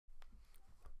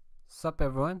Sup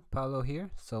everyone, Paolo here.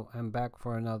 So I'm back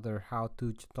for another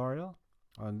how-to tutorial.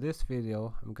 On this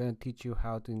video, I'm going to teach you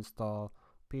how to install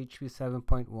PHP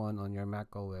 7.1 on your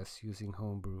macOS using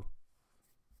Homebrew.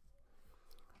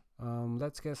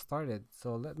 Let's get started.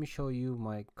 So let me show you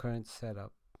my current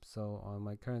setup. So on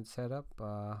my current setup,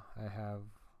 I have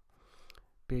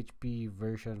PHP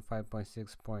version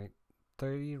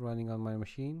 5.6.30 running on my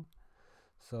machine.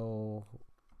 So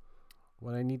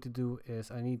what I need to do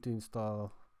is I need to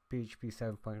install PHP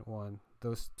 7.1.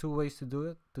 There's two ways to do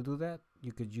it. To do that,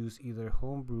 you could use either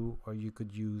Homebrew or you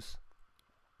could use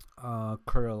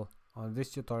curl. On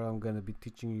this tutorial, I'm going to be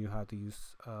teaching you how to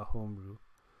use Homebrew.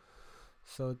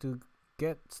 So to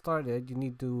get started, you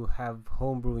need to have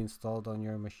Homebrew installed on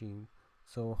your machine.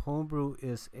 So Homebrew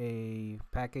is a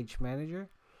package manager.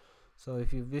 So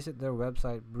if you visit their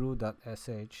website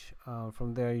brew.sh,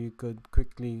 from there you could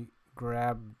quickly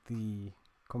grab the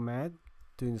command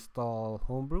to install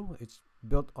Homebrew. It's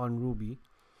built on Ruby,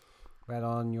 but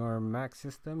on your Mac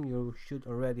system you should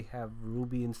already have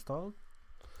Ruby installed.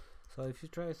 So if you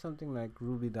try something like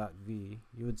ruby.v,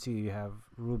 you would see you have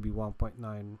Ruby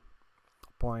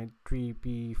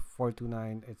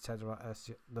 1.9.3p429 etc. as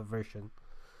the version.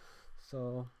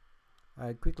 So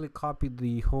I quickly copied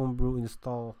the Homebrew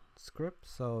install script,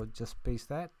 so just paste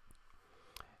that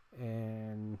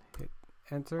and hit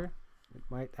enter. It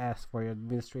might ask for your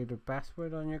administrator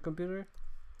password on your computer,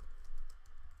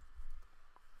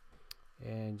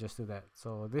 and just do that.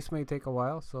 So this may take a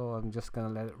while, so I'm just gonna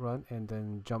let it run and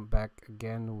then jump back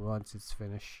again once it's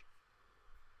finished.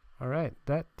 Alright,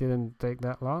 that didn't take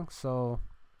that long. So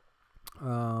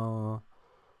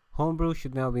Homebrew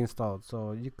should now be installed.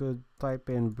 So you could type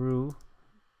in brew-v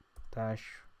to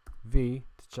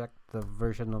check the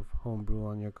version of Homebrew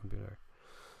on your computer.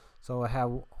 So I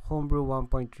have Homebrew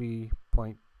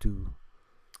 1.3.2.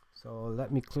 So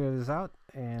let me clear this out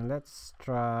and let's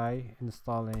try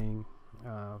installing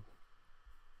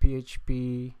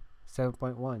PHP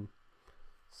 7.1.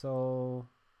 So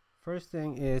first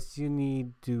thing is you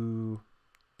need to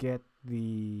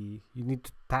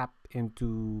tap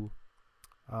into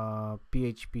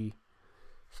PHP.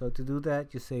 So to do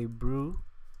that, you say brew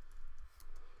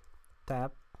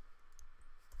tap,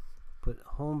 put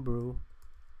Homebrew,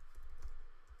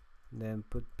 then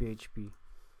put PHP.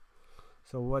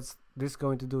 So what's this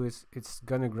going to do is it's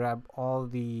gonna grab all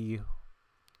the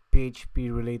PHP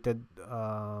related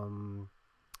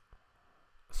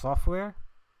software,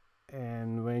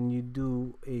 and when you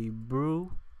do a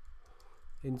brew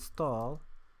install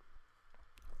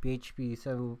PHP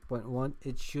 7.1,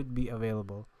 it should be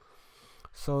available.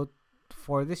 So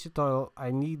for this tutorial,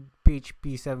 I need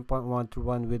PHP 7.1 to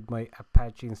run with my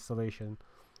Apache installation.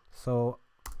 So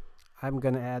I'm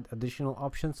gonna add additional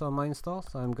options on my install.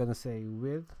 So I'm gonna say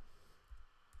with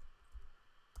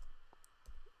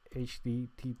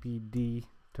httpd.conf.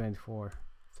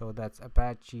 So that's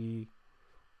Apache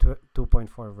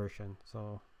 2.4 version.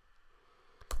 So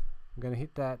I'm gonna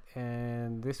hit that,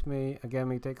 and this may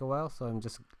take a while, so I'm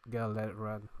just gonna let it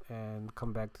run and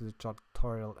come back to the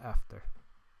tutorial after.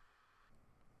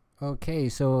 Okay,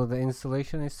 so the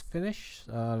installation is finished.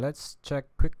 Let's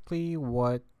check quickly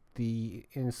what the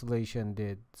installation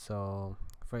did. So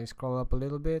if I scroll up a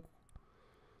little bit,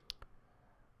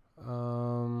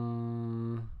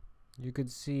 you could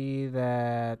see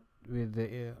that with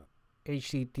the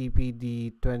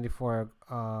httpd.conf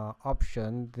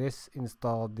option, this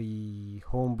installed the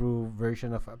Homebrew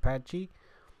version of Apache,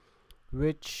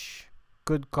 which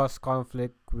could cause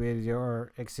conflict with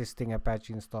your existing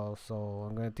Apache install. So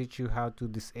I'm going to teach you how to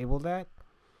disable that.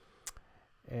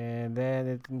 And then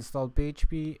it installed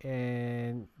PHP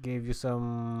and gave you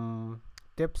some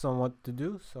tips on what to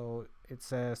do. So it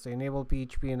says to enable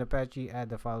PHP in Apache, add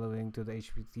the following to the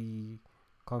HTTP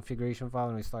configuration file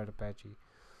and restart Apache.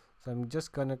 So I'm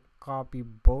just gonna copy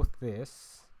both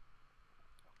this,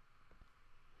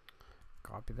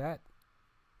 copy that,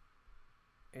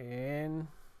 and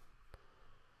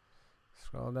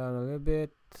scroll down a little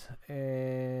bit,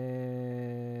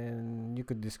 and you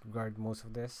could disregard most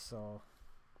of this. So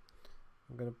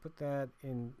I'm gonna put that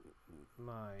in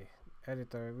my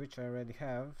editor, which I already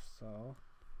have. So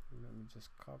let me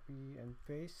just copy and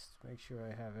paste, make sure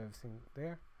I have everything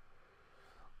there.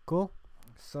 Cool.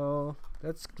 So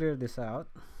let's clear this out,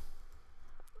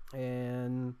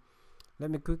 and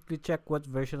let me quickly check what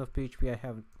version of PHP I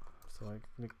have. So I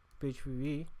click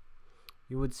PHP,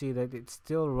 you would see that it's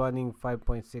still running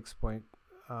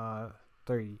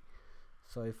 5.6.30.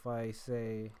 So if I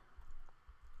say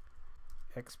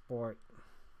export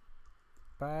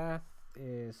path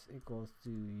is equals to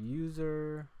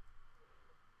user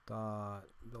dot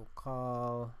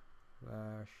local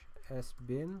slash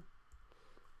sbin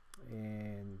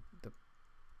and the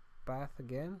path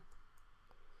again,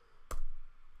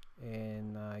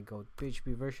 and I go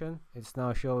PHP version. It's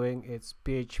now showing it's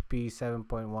PHP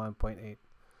 7.1.8.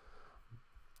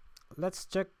 Let's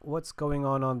check what's going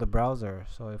on the browser.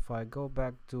 So if I go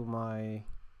back to my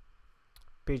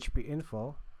PHP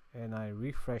info and I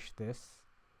refresh this,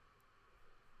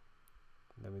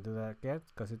 let me do that again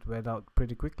because it went out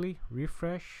pretty quickly.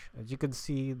 Refresh. As you can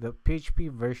see, the PHP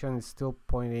version is still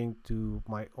pointing to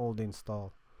my old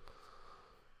install.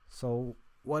 So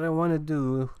what I want to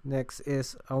do next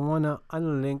is I want to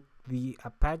unlink the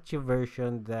Apache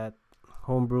version that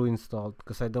Homebrew installed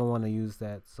because I don't want to use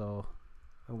that. So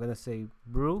I'm gonna say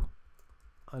brew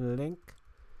unlink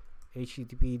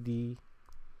httpd.conf.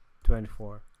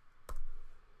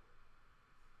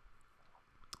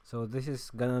 So this is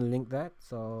gonna link that.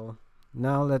 So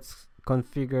now let's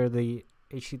configure the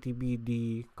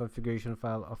httpd configuration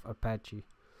file of Apache.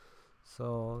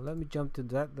 So let me jump to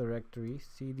that directory,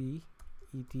 cd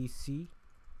etc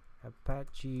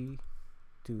apache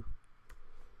 2.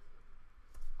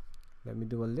 Let me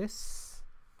do a list.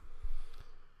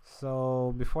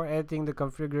 So before editing the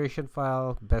configuration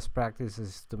file, best practice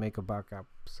is to make a backup.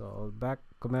 So back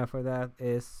command for that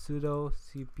is sudo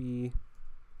cp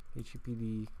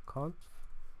httpd.conf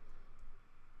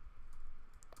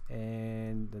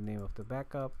and the name of the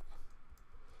backup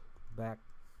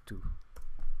back2.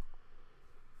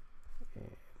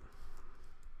 And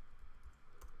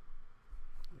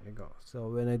there you go. So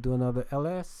when I do another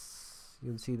ls,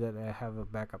 you'll see that I have a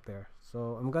backup there.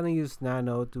 So I'm gonna use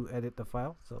nano to edit the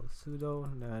file. So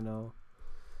sudo nano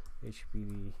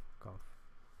httpd.conf.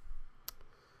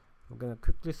 I'm gonna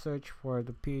quickly search for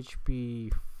the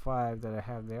PHP5 that I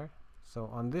have there. So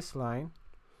on this line,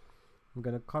 I'm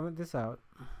gonna comment this out,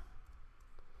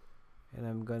 and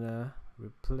I'm gonna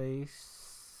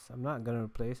replace. I'm not gonna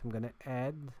replace. I'm gonna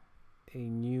add a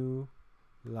new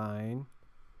line,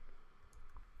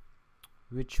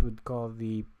 which would call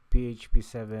the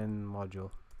PHP7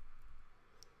 module.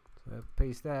 So I'll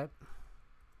paste that,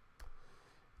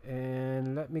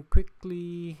 and let me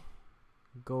quickly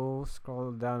go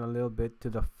scroll down a little bit to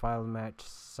the FileMatch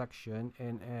section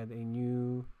and add a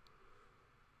new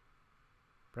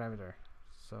parameter.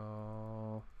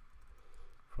 So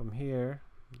from here,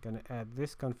 I'm gonna add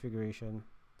this configuration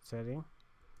setting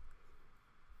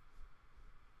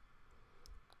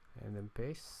and then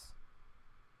paste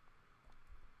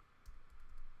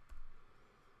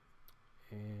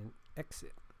and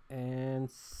exit and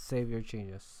save your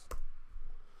changes.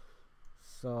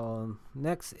 So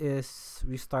next is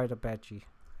restart Apache,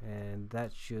 and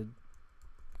that should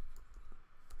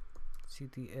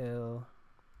ctl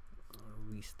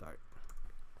restart.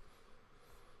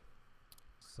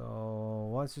 So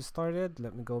once you started,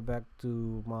 let me go back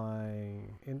to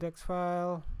my index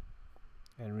file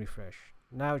and refresh.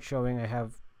 Now it's showing I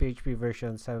have PHP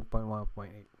version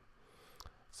 7.1.8.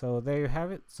 So there you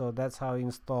have it. So that's how you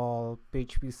install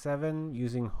PHP7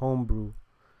 using Homebrew.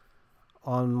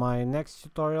 On my next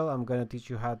tutorial, I'm going to teach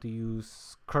you how to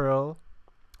use curl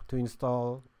to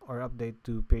install or update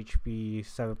to PHP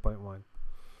 7.1.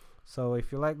 So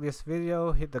if you like this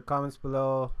video, hit the comments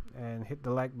below and hit the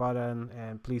like button,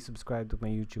 and please subscribe to my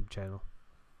YouTube channel.